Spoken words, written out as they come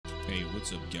Hey,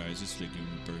 what's up guys, it's Flickering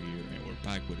Reaper here, and we're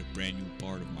back with a brand new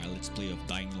part of my Let's Play of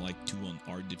Dying Light 2 on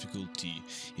hard difficulty.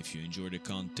 If you enjoy the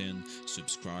content,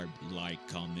 subscribe, like,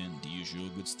 comment, the usual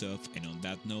good stuff, and on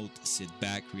that note, sit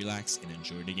back, relax, and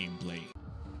enjoy the gameplay.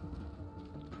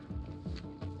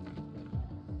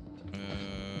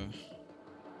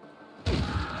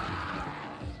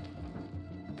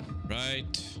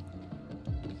 Right.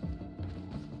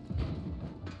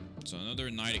 So another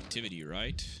night activity,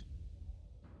 right?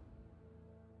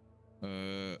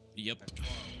 Yep.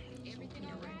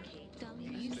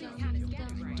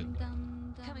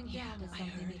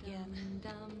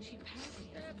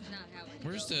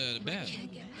 Where's the bed?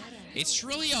 It's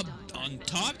really up on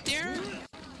top there?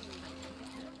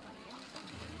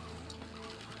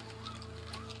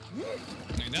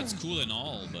 I mean, that's cool and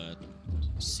all, but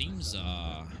seems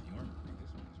not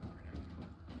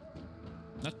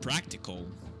practical.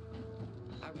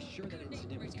 I was sure that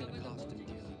incident was gonna cost him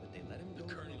dearly, but they let him go.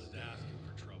 The colonel's asking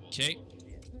for trouble. Okay,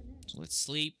 so let's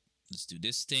sleep. Let's do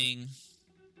this thing.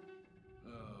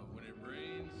 When it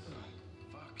rains,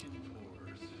 fucking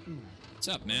pours. What's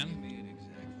up, man?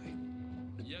 Exactly.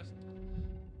 Yes.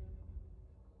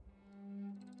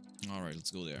 All right,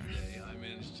 let's go there. Today I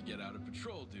managed to get out of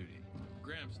patrol duty.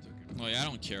 Gramps took it. Oh yeah, I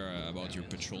don't care about your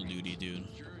patrol duty, dude.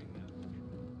 During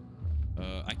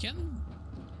that, I can.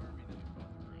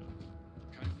 Army knife on the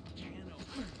ground. Kind of can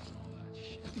openers and all that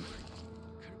shit. Could've been.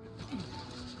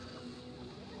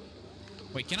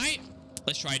 Wait, can I?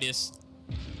 Let's try this.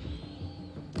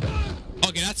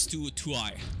 Okay, that's too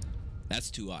high.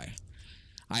 That's too high.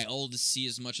 I hold the C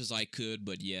as much as I could,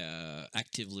 but yeah,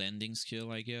 active landing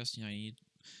skill, I guess. Yeah, I need.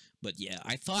 But yeah,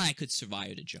 I thought I could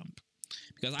survive the jump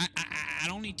because I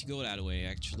don't need to go that way.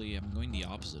 Actually, I'm going the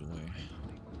opposite way.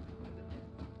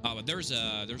 Oh, but there's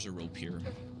a rope here.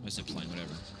 A zip line,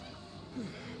 whatever.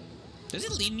 Does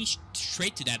it lead me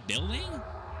straight to that building?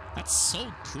 That's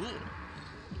so cool.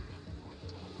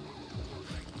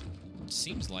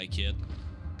 Seems like it.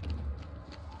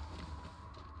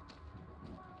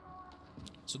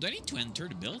 So do I need to enter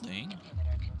the building?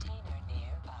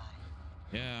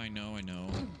 Yeah, I know.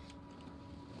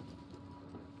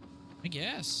 I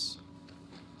guess.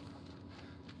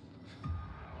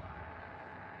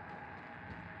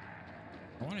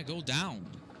 I want to go down.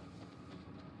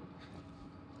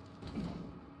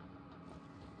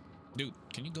 Dude,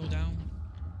 can you go down?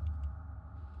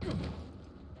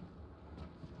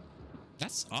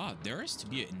 That's odd. There has to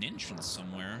be an entrance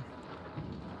somewhere.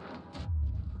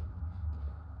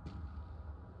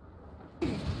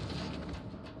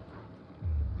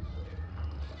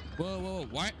 Whoa, whoa,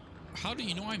 why? How do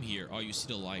you know I'm here? Oh, you see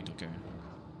the light, okay.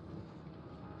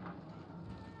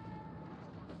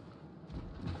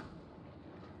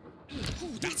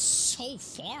 Ooh, that's so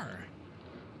far.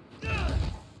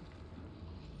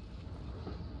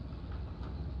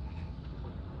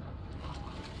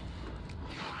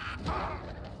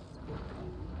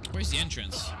 Where's the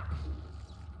entrance?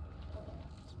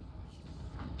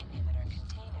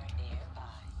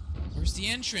 Where's the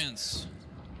entrance?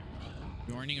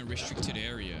 Warning, a restricted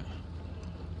area.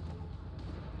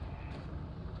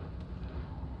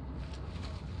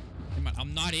 Come on,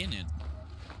 I'm not in it.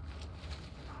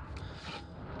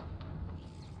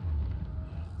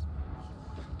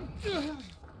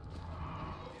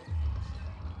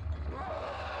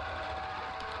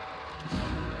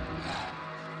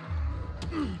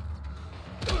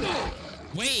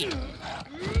 Wait!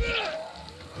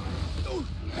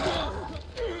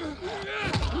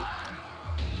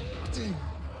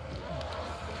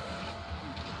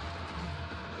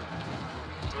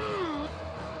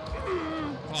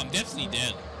 Oh, I'm definitely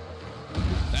dead.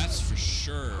 That's for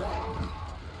sure.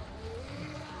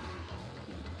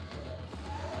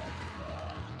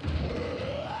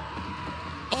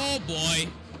 Oh boy.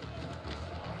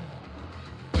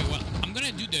 Wait, what? I'm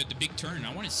gonna do the big turn.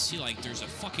 I want to see like there's a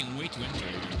fucking way to enter.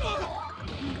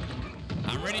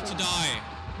 I'm ready to die.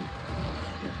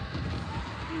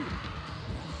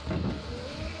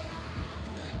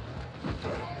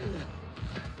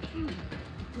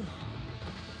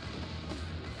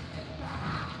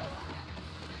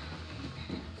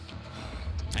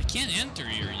 I can't enter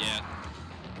here yet.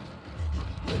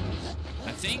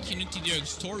 I think you need to do a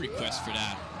store request for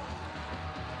that.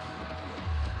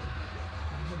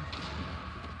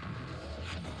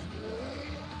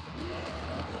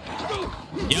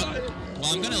 Yep.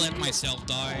 Well, I'm gonna let myself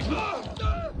die.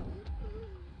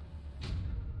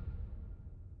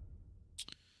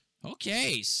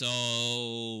 Okay,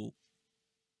 so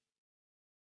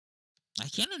I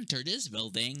can't enter this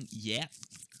building yet.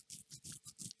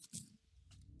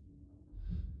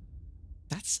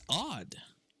 That's odd.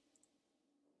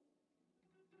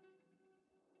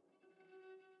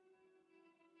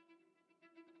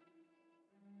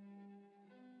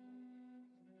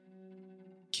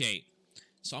 Okay,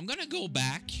 so I'm gonna go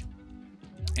back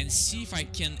and see if I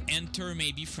can enter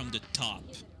maybe from the top.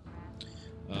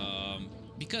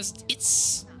 Because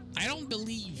it's... I don't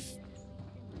believe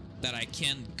that I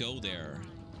can go there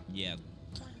yet.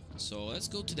 So let's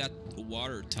go to that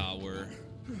water tower.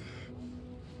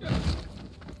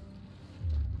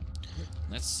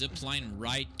 Let's zipline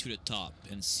right to the top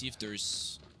and see if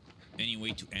there's any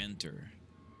way to enter.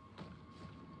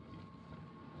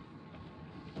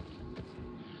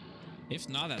 If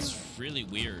not, that's really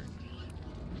weird.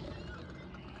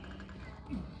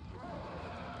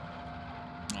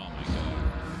 Oh my god.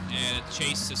 And the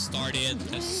chase has started.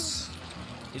 It's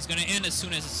gonna end as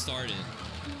soon as it started.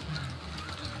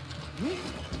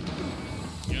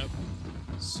 Yep.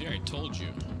 See, I told you.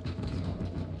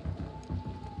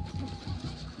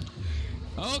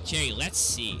 Okay, let's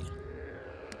see.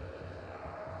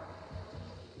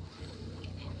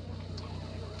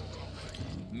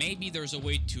 Maybe there's a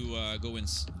way to go in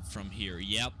from here.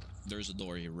 Yep, there's a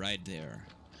door here, right there.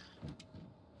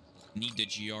 Need the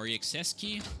GRE access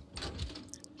key?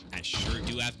 I sure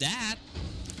do have that.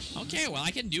 Okay, well, I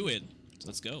can do it.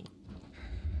 Let's go.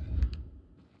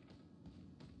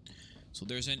 So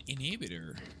there's an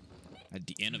inhibitor at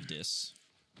the end of this.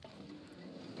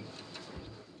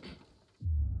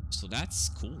 So that's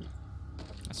cool.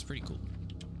 That's pretty cool.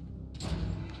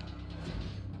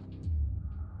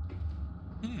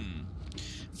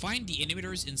 Find the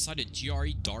inhibitors inside the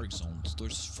GRE dark zones.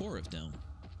 There's 4 of them.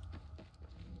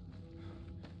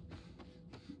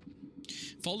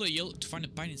 Follow the yellow to find a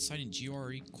bind inside in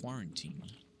GRE quarantine.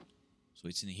 So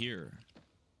it's in here.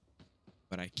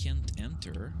 But I can't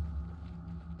enter.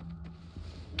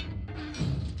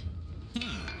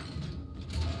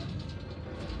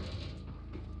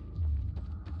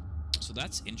 So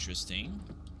that's interesting.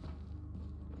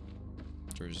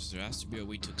 There has to be a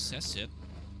way to access it.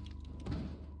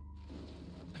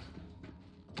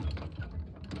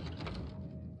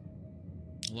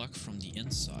 Lock from the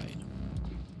inside.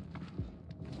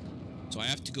 So I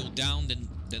have to go down,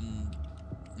 then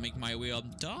make my way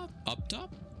up top.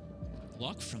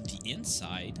 Lock from the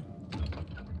inside.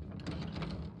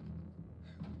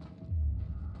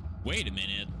 Wait a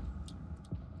minute.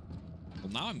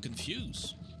 Well, now I'm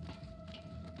confused.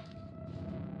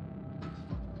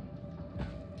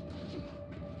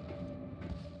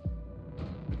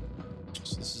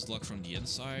 So this is locked from the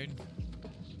inside.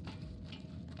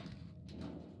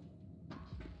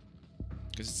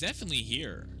 Because it's definitely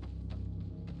here.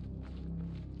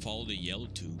 Follow the yellow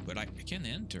tube, but I can't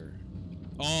enter.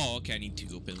 Oh, okay, I need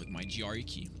to open with my GRE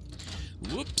key.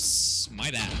 Whoops,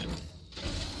 my bad.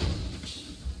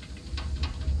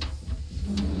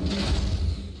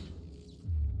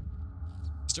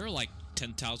 Is there like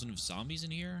 10,000 of zombies in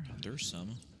here? There's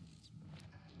some.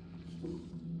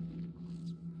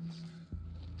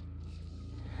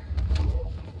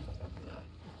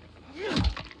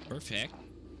 Perfect.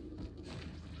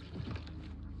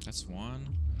 That's one.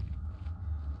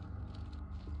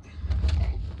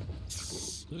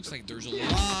 Looks like there's a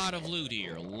lot of loot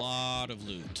here. A lot of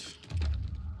loot.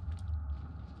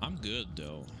 I'm good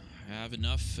though. I have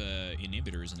enough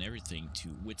inhibitors and everything to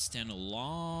withstand a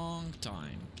long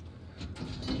time.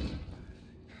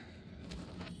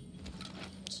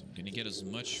 So I'm gonna get as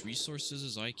much resources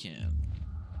as I can.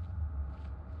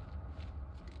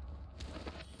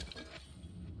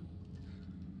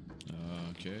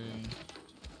 Okay.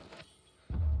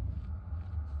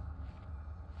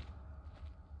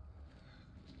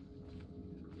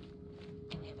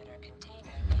 Inhibitor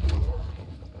container.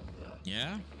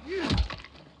 Yeah?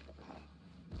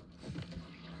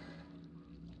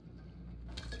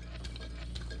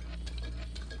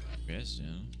 Yes, yeah.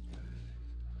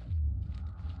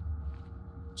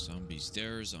 Zombies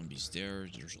there, zombies there.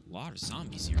 There's a lot of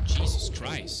zombies here. Jesus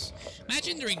Christ.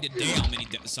 Imagine during the day how many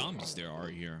zombies there are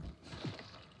here.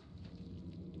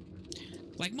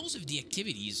 Like, most of the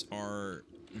activities are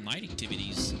night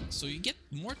activities, so you get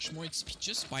much more XP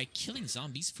just by killing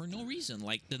zombies for no reason.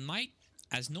 Like, the night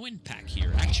has no impact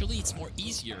here. Actually, it's more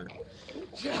easier.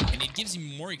 And it gives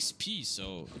you more XP,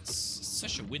 so it's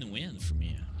such a win-win for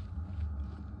me.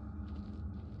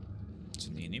 It's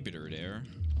an inhibitor there.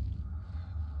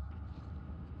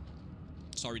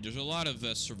 Sorry, there's a lot of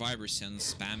survivor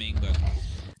sense spamming, but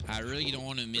I really don't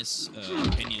want to miss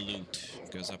any loot.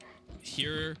 Because up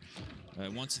here,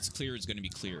 once it's clear, it's going to be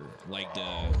clear. Like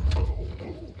the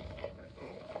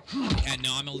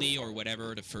anomaly or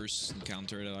whatever, the first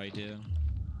encounter that I did.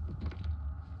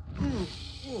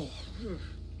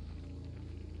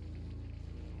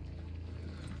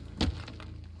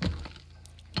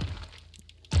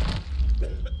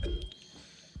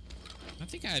 I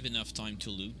think think I have enough time to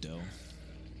loot, though.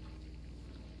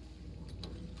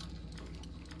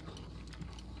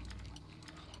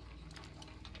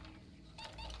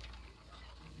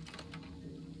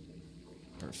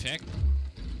 Perfect.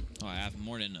 Oh, I have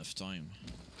more than enough time.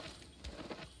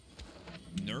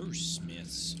 Nurse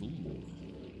smiths. Ooh.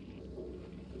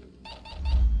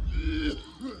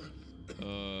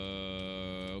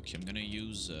 Okay, I'm gonna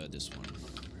use this one.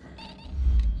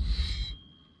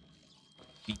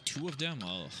 Be two of them?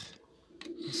 Oh,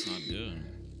 that's not good.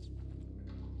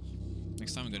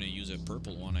 Next time I'm gonna use a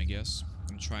purple one, I guess.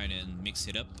 I'm trying to mix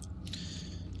it up.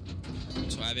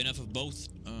 So I have enough of both.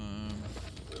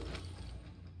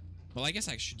 Well, I guess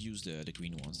I should use the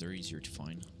green ones. They're easier to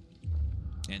find.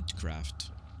 And to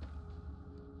craft.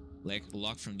 Like,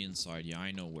 lock from the inside. Yeah,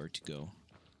 I know where to go.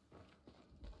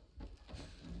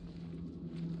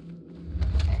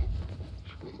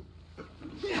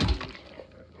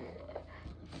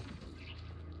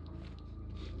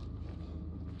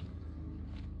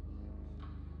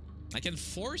 I can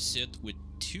force it with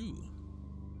 2.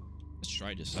 Let's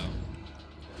try this out.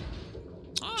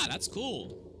 Ah, that's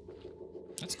cool.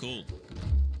 That's cool.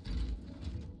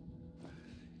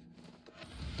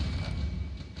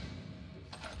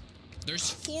 There's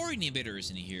 4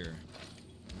 inhibitors in here.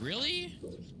 Really?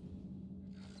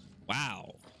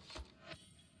 Wow.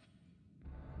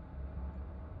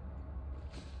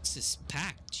 This is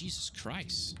packed. Jesus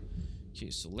Christ. Okay,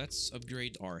 so let's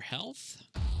upgrade our health.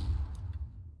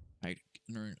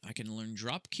 I can learn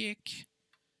drop kick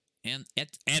and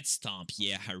Ed Stomp.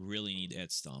 Yeah, I really need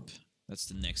Ed Stomp. That's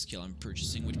the next skill I'm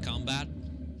purchasing with combat.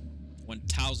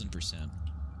 1000%.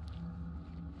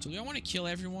 So do I want to kill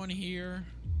everyone here?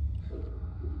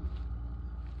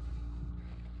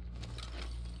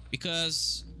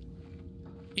 Because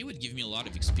it would give me a lot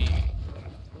of XP.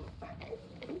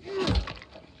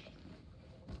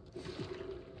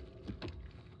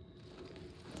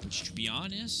 Which, to be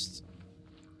honest,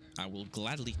 I will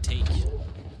gladly take.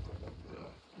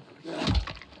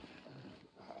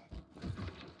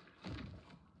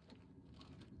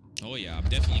 Oh yeah, I'm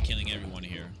definitely killing everyone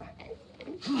here.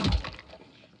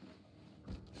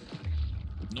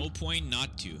 No point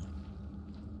not to.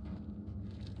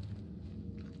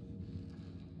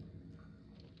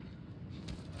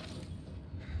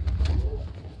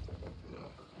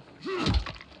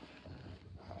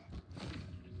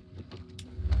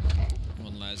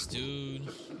 One last dude.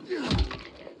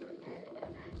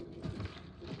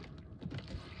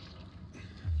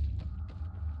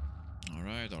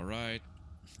 Alright, alright.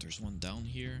 There's one down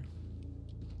here.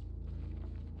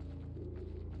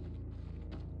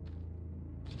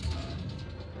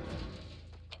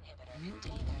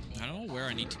 I don't know where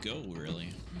I need to go,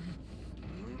 really.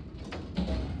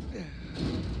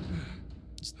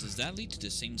 Does that lead to the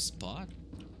same spot?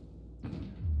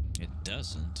 It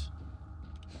doesn't.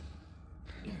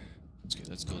 Okay,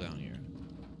 let's go down here.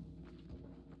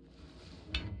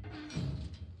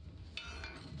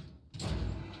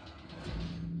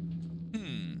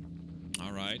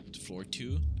 Alright, floor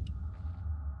 2.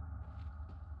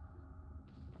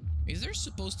 Is there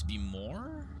supposed to be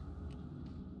more?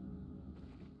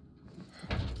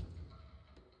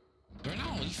 Right now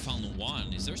I only found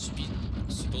 1. Is there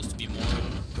supposed to be more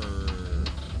per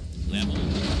level?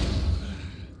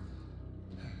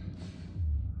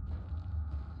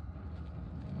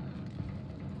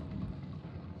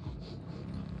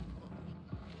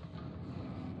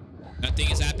 Nothing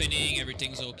is happening,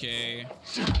 everything's okay.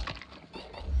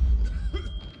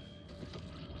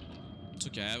 It's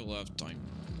okay, I have a lot of time.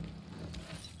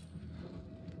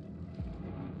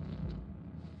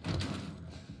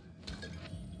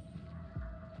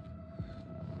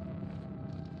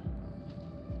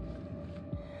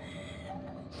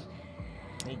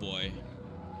 Oh boy.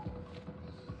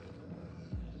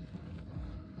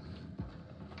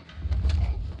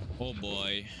 Oh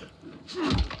boy.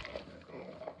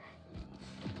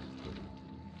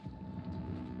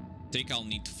 I think I'll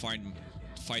need to fight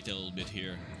a little bit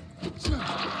here.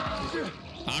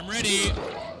 I'm ready.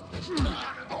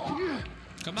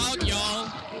 Come out,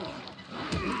 y'all.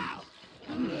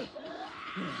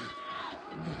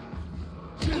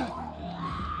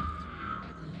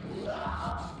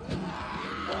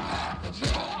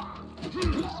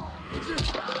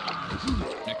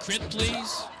 A crit,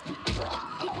 please.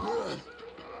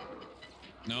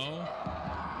 No.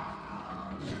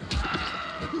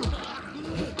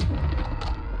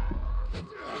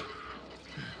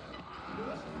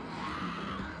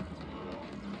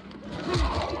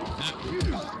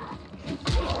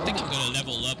 I think I'm gonna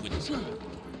level up with...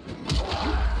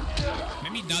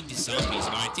 Maybe not the zombies,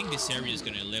 but I think this area is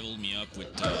gonna level me up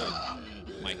with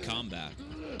my combat.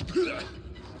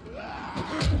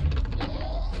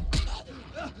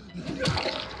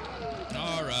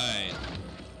 Alright.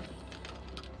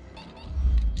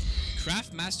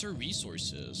 Craft master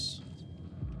resources.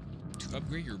 To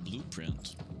upgrade your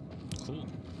blueprint. Cool.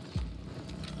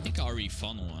 I think I already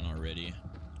found one already.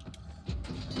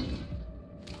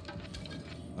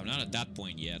 I'm not at that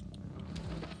point yet.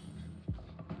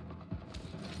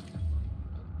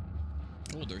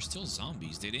 Oh, there's still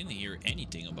zombies. They didn't hear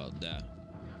anything about that.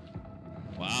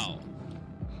 Wow.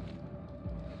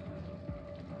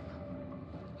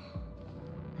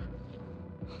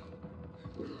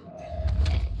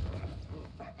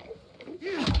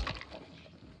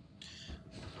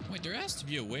 Wait, there has to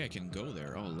be a way I can go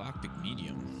there. Oh, lockpick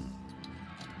medium.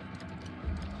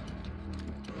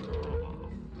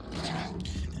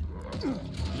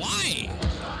 Why?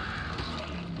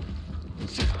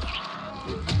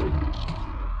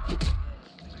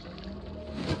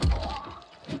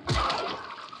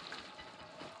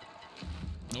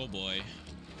 Oh boy.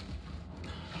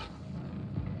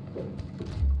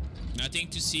 Nothing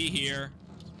to see here.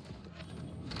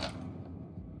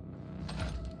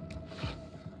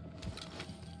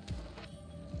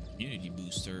 Immunity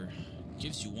booster.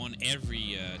 Gives you one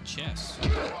every chest.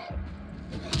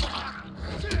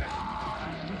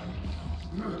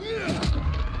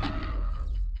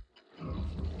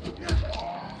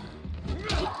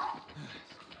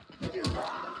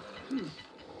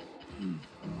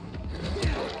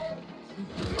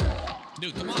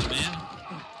 Dude, come on, man.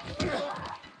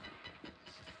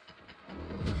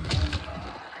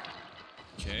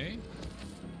 Okay.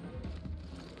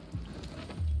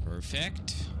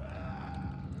 Perfect.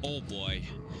 Oh boy.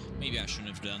 Maybe I shouldn't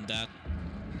have done that.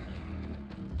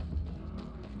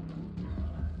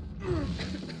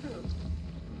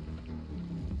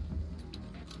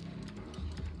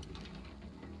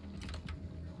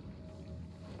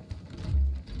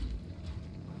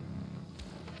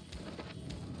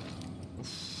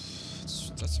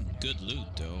 That's some good loot,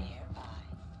 though.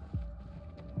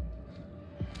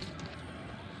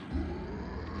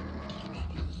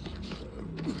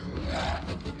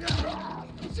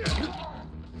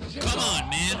 Come on,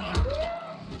 man!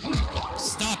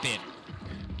 Stop it!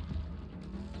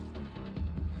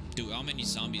 Dude, how many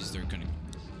zombies they're gonna...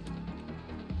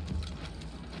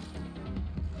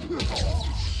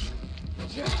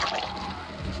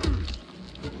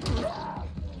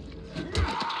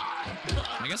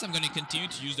 I guess I'm gonna continue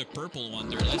to use the purple one.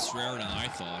 They're less rare than I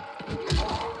thought.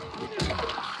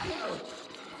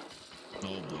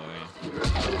 Oh boy.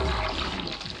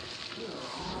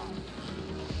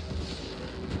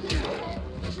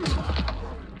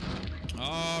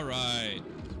 Alright.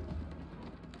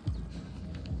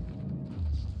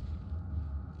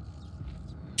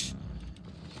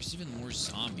 There's even more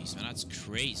zombies, man. That's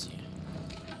crazy.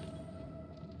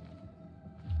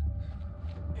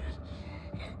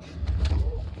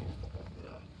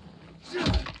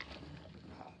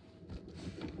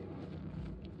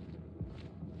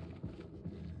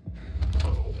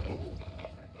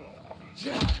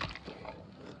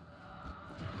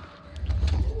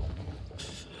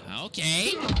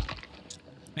 Okay.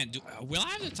 Man, will I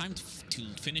have the time to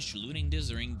finish looting this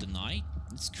during the night?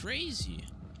 It's crazy.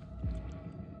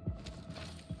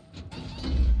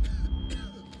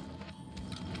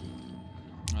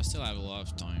 I still have a lot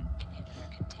of time.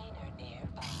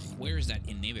 Where is that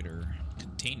inhibitor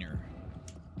container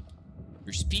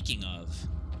you're speaking of?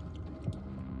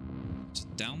 Is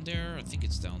it down there? I think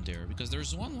it's down there because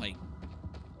there's one like...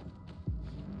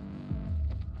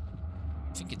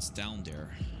 I think it's down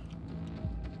there.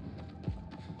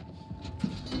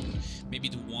 Maybe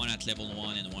the one at level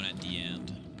 1 and one at the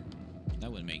end.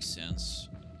 That would make sense.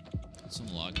 Let's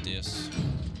unlock this.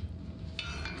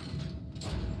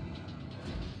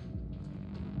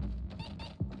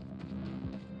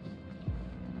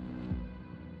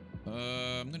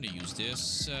 I'm gonna use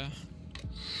this.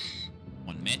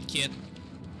 One med kit.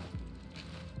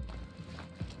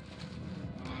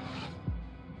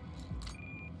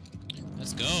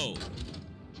 Let's go.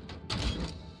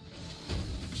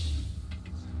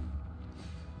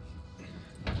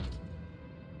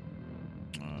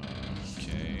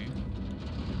 Okay.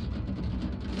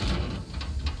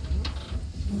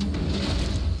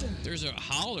 There's a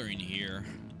howler in here.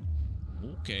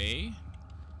 Okay.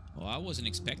 Well, I wasn't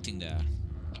expecting that.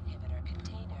 Inhibitor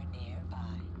container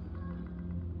nearby.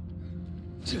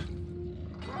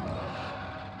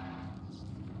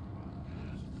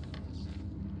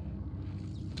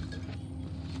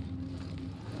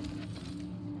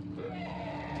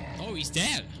 Oh, he's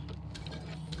dead.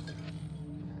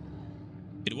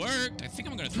 It worked. I think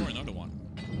I'm gonna throw another one.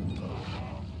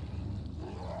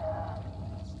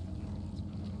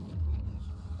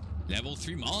 Level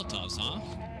 3 Molotovs, huh?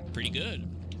 Pretty good.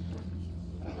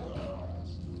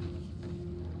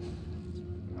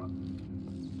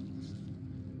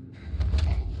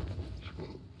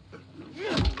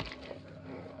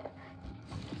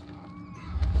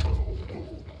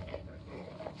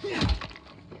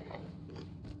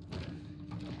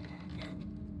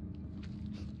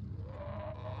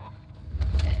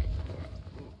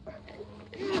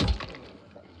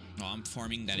 Oh, I'm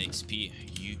farming that XP.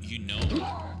 You know.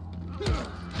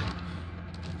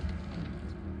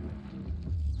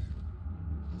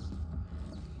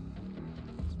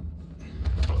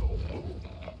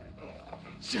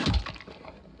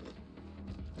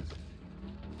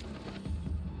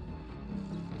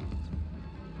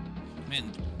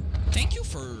 Man, thank you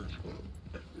for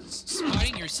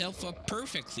spotting yourself up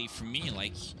perfectly for me,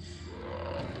 like...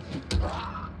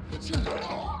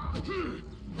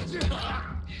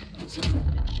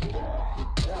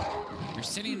 You're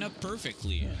setting it up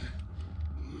perfectly.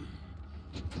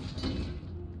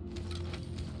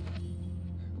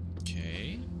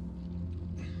 Okay.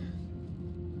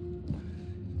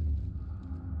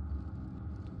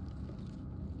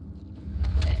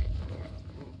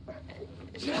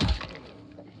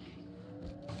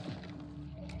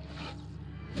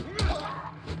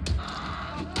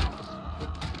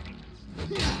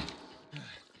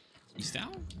 He's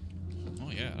down? Oh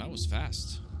yeah, that was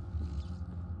fast.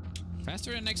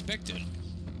 Faster than expected.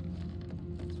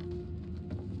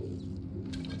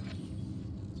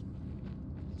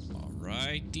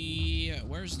 Alrighty.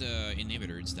 Where's the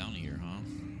inhibitor? It's down here, huh?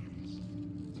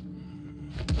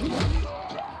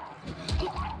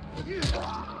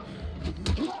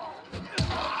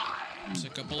 There's a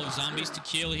couple of zombies to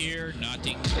kill here.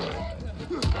 Nothing.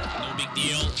 No big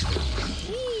deal.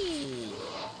 Ooh.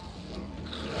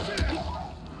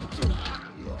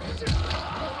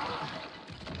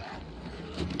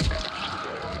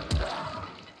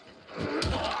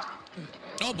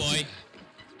 Oh boy.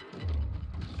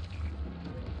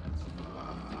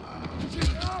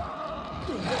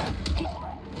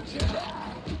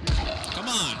 Come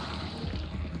on.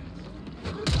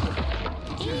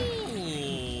 Ooh.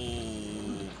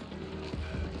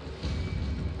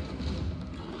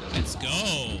 Let's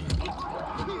go.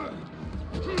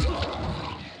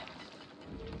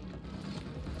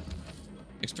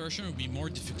 Exploration will be more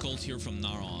difficult here from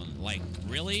now on. Like,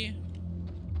 really?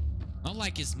 Not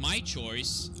like it's my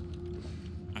choice.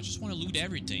 I just want to loot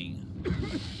everything.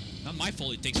 Not my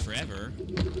fault it takes forever.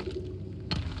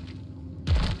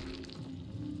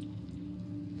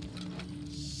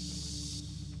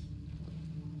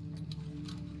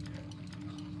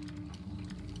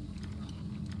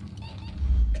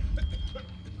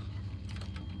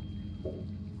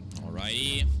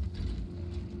 Alrighty.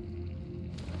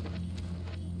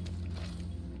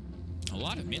 A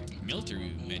lot of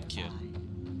military medkit.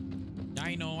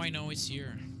 I know, it's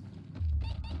here.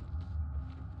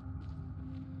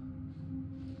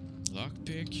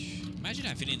 Lockpick. Imagine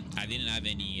I didn't have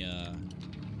any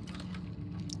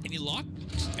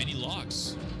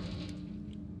locks.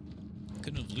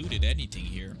 Couldn't have looted anything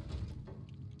here.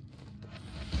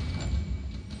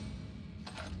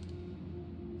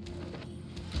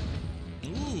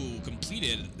 Ooh,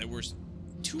 completed. There were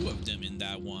 2 of them in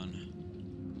that one.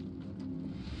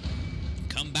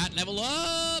 Combat level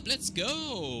up! Let's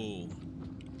go!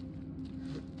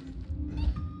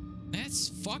 Let's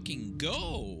fucking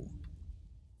go!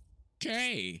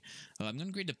 Okay. I'm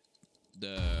gonna grade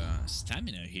the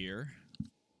stamina here.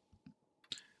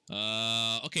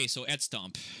 Okay, so Ed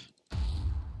Stomp.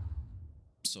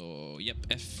 So, yep,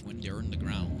 F when they're on the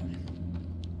ground.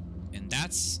 And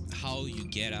that's how you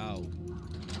get out.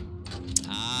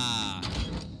 Ah.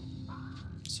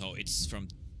 So it's from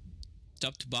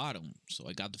top to bottom. So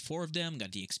I got the 4 of them,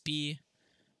 got the XP,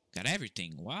 got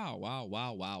everything. Wow, wow,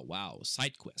 wow, wow, wow.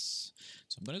 Side quests.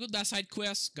 So I'm gonna go to that side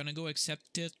quest, gonna go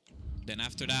accept it. Then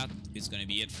after that, it's gonna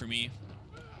be it for me.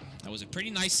 That was a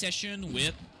pretty nice session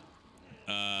with,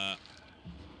 well,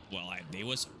 there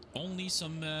was only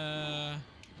some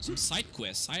side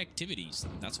quests, side activities.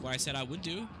 That's what I said I would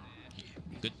do.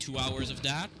 Good 2 hours of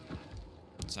that.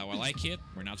 That's how I like it.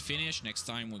 We're not finished. Next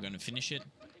time we're gonna finish it.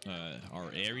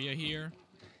 Our area here.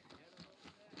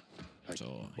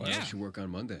 So, Why yeah. don't you work on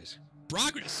Mondays?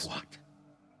 Progress! What?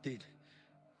 Did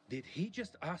he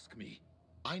just ask me?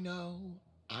 I know.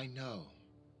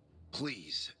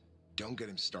 Please, don't get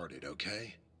him started,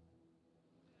 okay?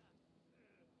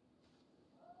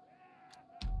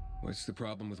 What's the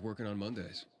problem with working on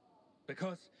Mondays?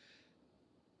 Because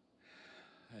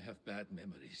I have bad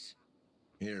memories.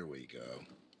 Here we go.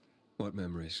 What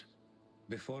memories?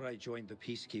 Before I joined the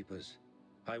Peacekeepers,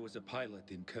 I was a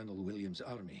pilot in Colonel Williams'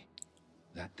 army.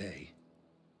 That day,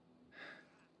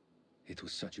 it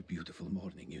was such a beautiful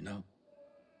morning, you know?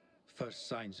 First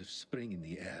signs of spring in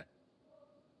the air.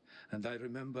 And I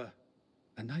remember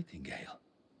a nightingale.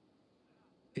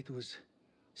 It was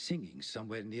singing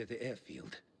somewhere near the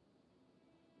airfield.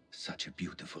 Such a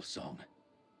beautiful song.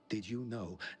 Did you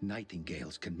know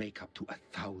nightingales can make up to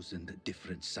 1,000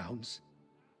 different sounds?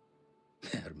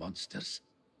 They're monsters.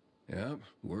 Yeah,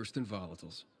 worse than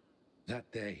volatiles.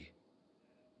 That day,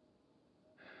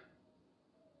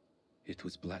 it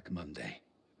was Black Monday.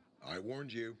 I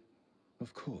warned you.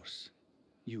 Of course.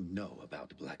 You know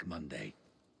about Black Monday.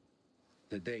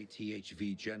 The day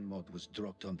THV Genmod was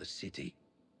dropped on the city.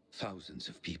 Thousands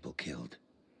of people killed.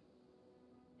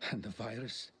 And the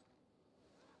virus?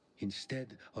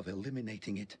 Instead of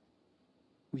eliminating it,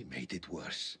 we made it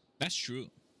worse. That's true.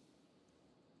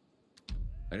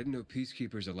 I didn't know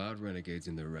peacekeepers allowed renegades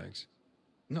in their ranks.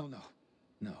 No.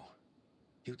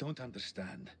 You don't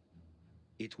understand.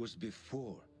 It was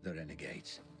before the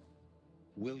renegades.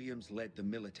 Williams led the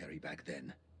military back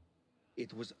then.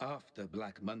 It was after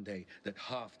Black Monday that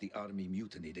half the army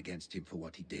mutinied against him for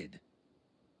what he did.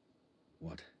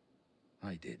 What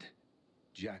I did.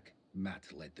 Jack Matt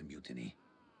led the mutiny.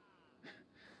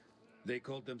 They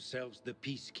called themselves the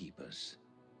Peacekeepers.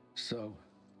 So,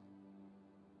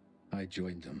 I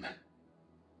joined them.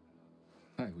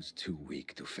 I was too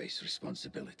weak to face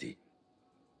responsibility.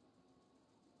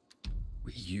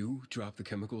 You dropped the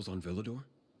chemicals on Villador?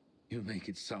 You make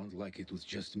it sound like it was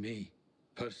just me,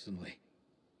 personally.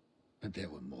 But there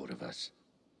were more of us.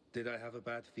 Did I have a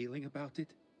bad feeling about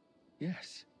it?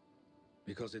 Yes.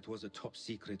 Because it was a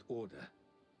top-secret order.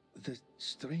 The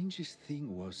strangest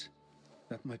thing was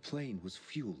that my plane was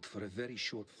fueled for a very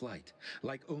short flight,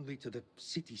 like only to the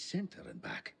city center and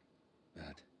back.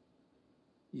 But,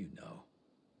 you know.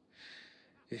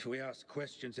 If we asked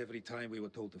questions every time we were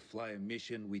told to fly a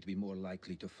mission, we'd be more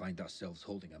likely to find ourselves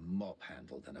holding a mop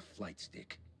handle than a flight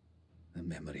stick. The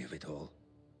memory of it all.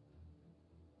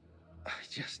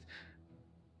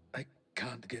 I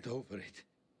can't get over it.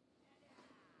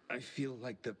 I feel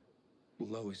like the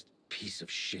lowest piece of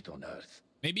shit on earth.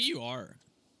 Maybe you are.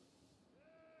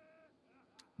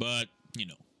 But, you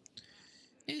know.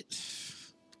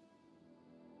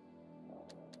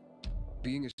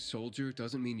 Being a soldier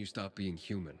doesn't mean you stop being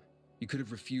human. You could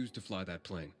have refused to fly that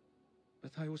plane.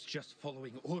 But I was just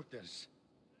following orders.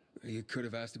 You could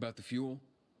have asked about the fuel.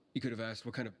 You could have asked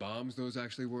what kind of bombs those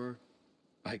actually were.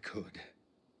 I could.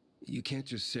 You can't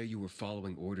just say you were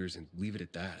following orders and leave it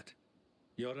at that.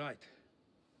 You're right.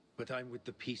 But I'm with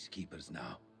the Peacekeepers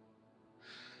now.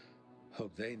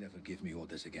 Hope they never give me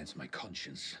orders against my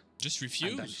conscience. Just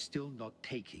refuse. And I'm still not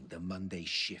taking the Monday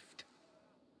shift.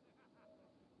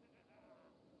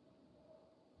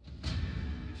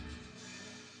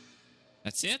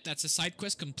 That's it? That's a side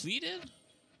quest completed?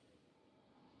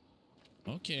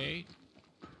 Okay.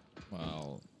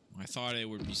 Well, I thought it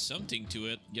would be something to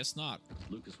it. Guess not.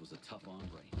 Lucas was a tough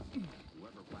hombre.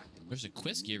 Whoever whacked him. There's a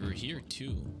quest giver here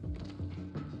too.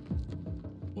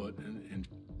 What?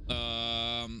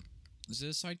 Is it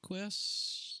a side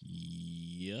quest?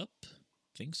 Yep.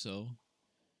 Think so.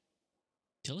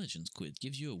 Intelligence quit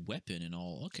gives you a weapon and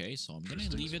all. Okay, so I'm gonna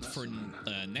leave it for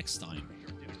next time.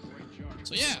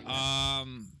 So yeah,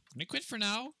 I'm gonna quit for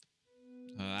now.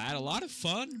 I had a lot of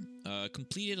fun.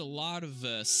 Completed a lot of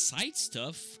side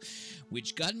stuff,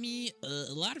 which got me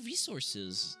a lot of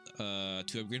resources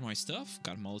to upgrade my stuff.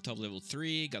 Got Molotov level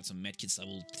 3. Got some medkits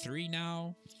level 3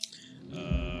 now.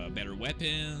 Better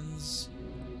weapons.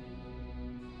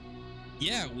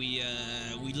 Yeah, we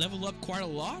leveled up quite a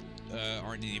lot.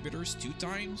 Our inhibitors 2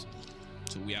 times,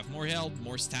 so we have more health,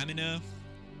 more stamina.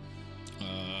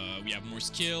 We have more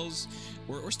skills.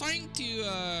 We're starting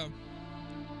to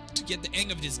get the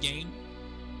hang of this game.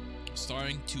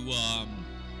 Starting to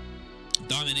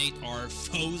dominate our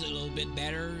foes a little bit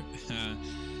better.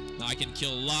 Now I can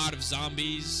kill a lot of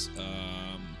zombies.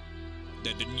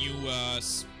 The new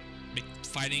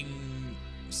fighting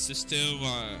system,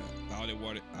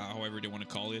 however they want to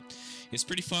call it, is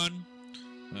pretty fun.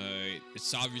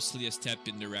 It's obviously a step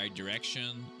in the right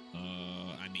direction.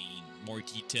 I mean, more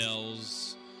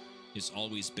details is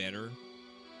always better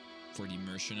for the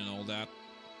immersion and all that,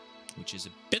 which is a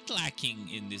bit lacking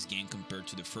in this game compared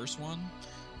to the first one,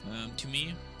 to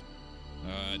me.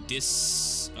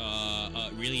 This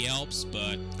really helps,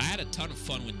 but I had a ton of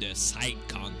fun with the side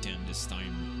content this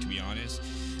time, to be honest.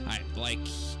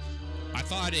 I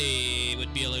thought it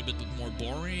would be a little bit more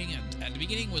boring, and at the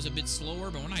beginning it was a bit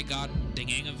slower, but when I got the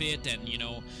hang of it, and, you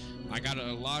know, I got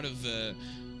a lot of,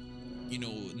 you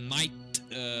know, night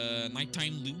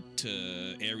nighttime loot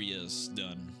areas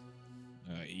done.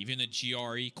 Even a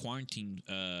GRE quarantine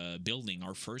building,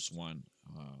 our first one.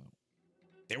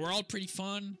 They were all pretty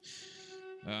fun.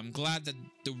 I'm glad that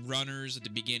the runners at the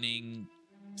beginning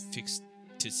fixed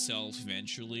itself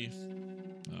eventually.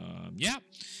 Yeah.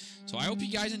 So I hope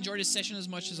you guys enjoyed this session as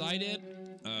much as I did.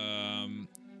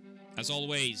 As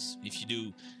always, if you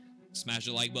do, smash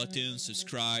the like button,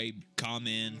 subscribe,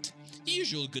 comment, the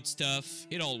usual good stuff.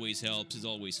 It always helps. It's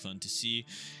always fun to see.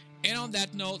 And on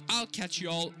that note, I'll catch you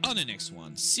all on the next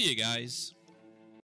one. See you guys.